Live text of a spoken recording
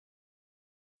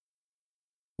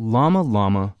Llama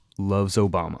Llama Loves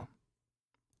Obama.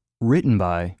 Written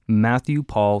by Matthew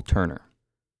Paul Turner.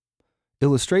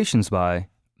 Illustrations by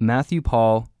Matthew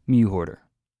Paul Mewhorter.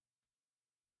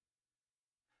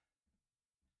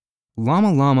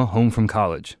 Llama Llama home from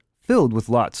college, filled with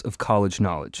lots of college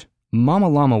knowledge. Mama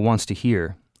Llama wants to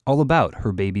hear all about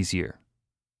her baby's year.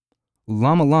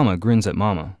 Llama Llama grins at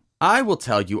Mama. I will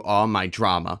tell you all my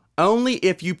drama, only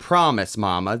if you promise,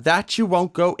 Mama, that you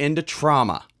won't go into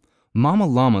trauma. Mama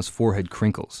Llama's forehead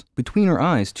crinkles, between her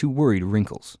eyes 2 worried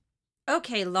wrinkles.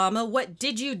 Okay, Llama, what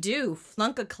did you do?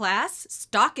 Flunk a class?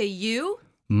 Stalk a you?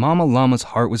 Mama Llama's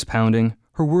heart was pounding,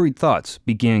 her worried thoughts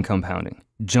began compounding,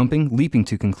 jumping, leaping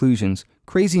to conclusions,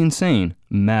 crazy insane,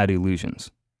 mad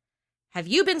illusions. Have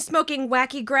you been smoking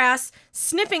wacky grass,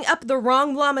 sniffing up the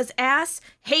wrong llama's ass,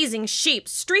 hazing sheep,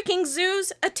 streaking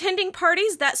zoos, attending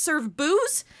parties that serve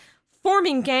booze?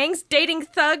 Forming gangs, dating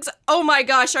thugs, oh my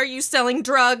gosh, are you selling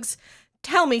drugs?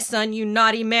 Tell me, son, you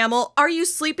naughty mammal, are you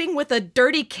sleeping with a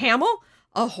dirty camel?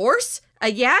 A horse? A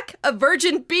yak? A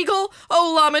virgin beagle?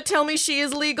 Oh, llama, tell me she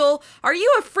is legal. Are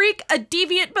you a freak, a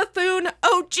deviant buffoon?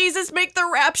 Oh, Jesus, make the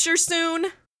rapture soon.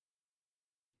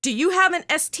 Do you have an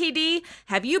STD?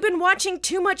 Have you been watching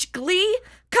too much Glee?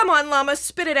 Come on, llama,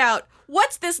 spit it out.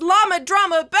 What's this llama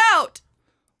drama about?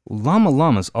 Llama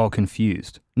Llama's all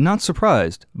confused, not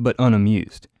surprised, but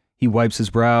unamused. He wipes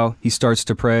his brow, he starts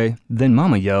to pray, then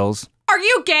Mama yells, "Are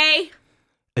you gay?"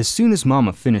 As soon as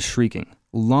Mama finished shrieking,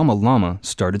 Llama Llama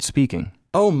started speaking.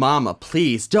 Oh, Mama,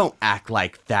 please don't act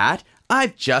like that.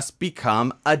 I've just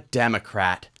become a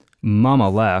Democrat. Mama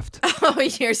laughed. Oh,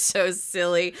 you're so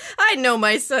silly. I know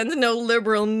my son's no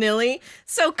liberal nilly.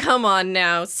 So come on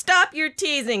now, stop your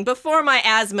teasing before my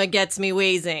asthma gets me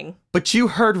wheezing. But you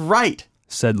heard right,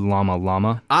 said Llama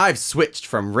Llama. I've switched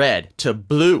from red to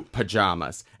blue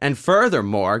pajamas. And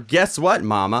furthermore, guess what,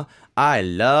 Mama? I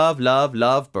love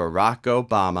Barack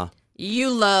Obama. You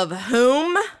love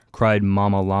whom? Cried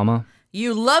Mama Llama.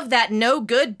 You love that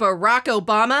no-good Barack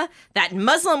Obama? That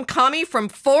Muslim commie from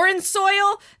foreign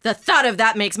soil? The thought of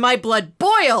that makes my blood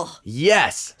boil.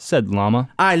 Yes, said Llama.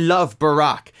 I love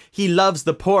Barack. He loves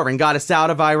the poor and got us out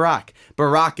of Iraq.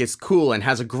 Barack is cool and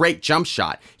has a great jump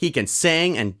shot. He can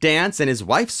sing and dance and his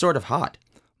wife's sort of hot.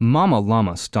 Mama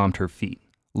Llama stomped her feet.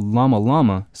 Llama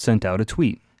Llama sent out a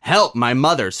tweet. Help, my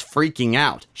mother's freaking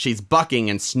out. She's bucking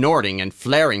and snorting and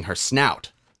flaring her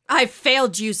snout. I've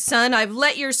failed you, son. I've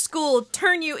let your school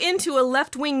turn you into a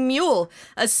left-wing mule,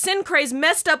 a sin-crazed,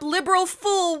 messed-up liberal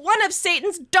fool, one of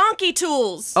Satan's donkey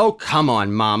tools. Oh, come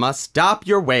on, Mama. Stop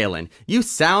your wailing. You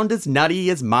sound as nutty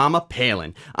as Mama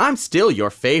Palin. I'm still your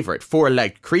favorite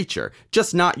four-legged creature,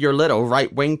 just not your little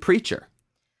right-wing preacher.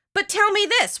 But tell me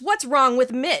this, what's wrong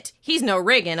with Mitt? He's no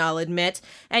Reagan, I'll admit.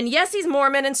 And yes, he's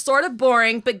Mormon and sort of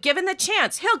boring, but given the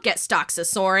chance, he'll get stocks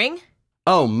a-soaring.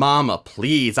 Oh, Mama,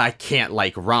 please, I can't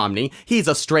like Romney. He's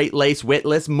a straight-laced,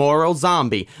 witless, moral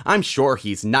zombie. I'm sure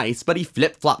he's nice, but he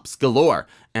flip-flops galore.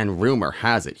 And rumor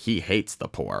has it he hates the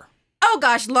poor. Oh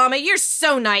gosh, Llama, you're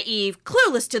so naive,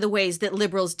 clueless to the ways that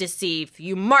liberals deceive.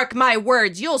 You mark my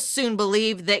words, you'll soon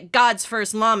believe that God's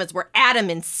first llamas were Adam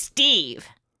and Steve.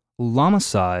 Llama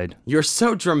sighed. You're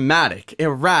so dramatic,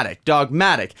 erratic,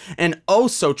 dogmatic, and oh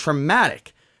so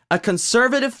traumatic. A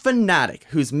conservative fanatic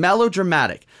who's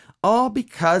melodramatic. All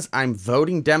because I'm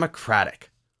voting Democratic.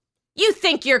 You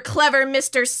think you're clever,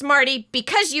 Mr. Smarty,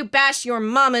 because you bash your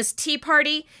mama's tea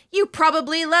party? You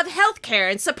probably love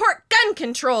healthcare and support gun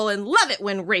control and love it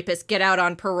when rapists get out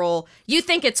on parole. You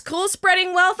think it's cool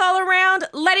spreading wealth all around,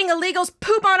 letting illegals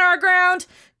poop on our ground?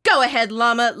 Go ahead,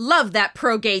 Llama, love that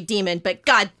pro-gay demon, but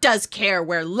God does care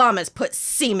where llamas put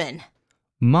semen.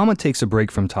 Mama takes a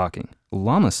break from talking.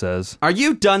 Llama says, Are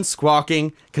you done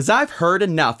squawking? 'Cause I've heard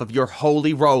enough of your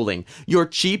holy rolling, your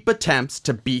cheap attempts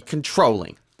to be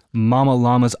controlling. Mama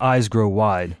Llama's eyes grow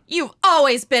wide. You've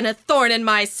always been a thorn in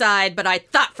my side, but I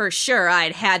thought for sure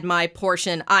I'd had my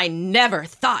portion. I never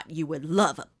thought you would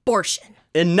love abortion.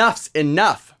 Enough's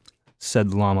enough,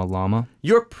 said Llama Llama.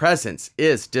 Your presence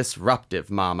is disruptive,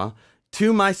 Mama.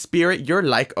 To my spirit, you're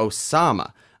like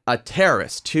Osama, a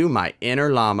terrorist to my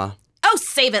inner llama. Oh,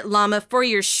 save it, Llama, for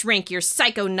your shrink. Your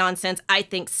psycho nonsense I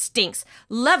think stinks.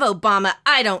 Love Obama,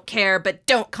 I don't care, but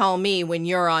don't call me when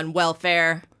you're on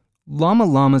welfare. Llama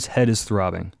Llama's head is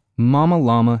throbbing. Mama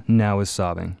Llama now is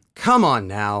sobbing. Come on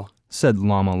now, said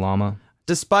Llama Llama.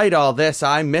 Despite all this,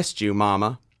 I missed you,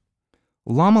 Mama.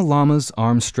 Llama Llama's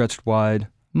arms stretched wide.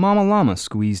 Mama Llama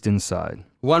squeezed inside.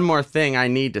 One more thing I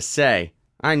need to say.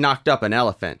 I knocked up an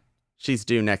elephant. She's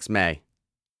due next May.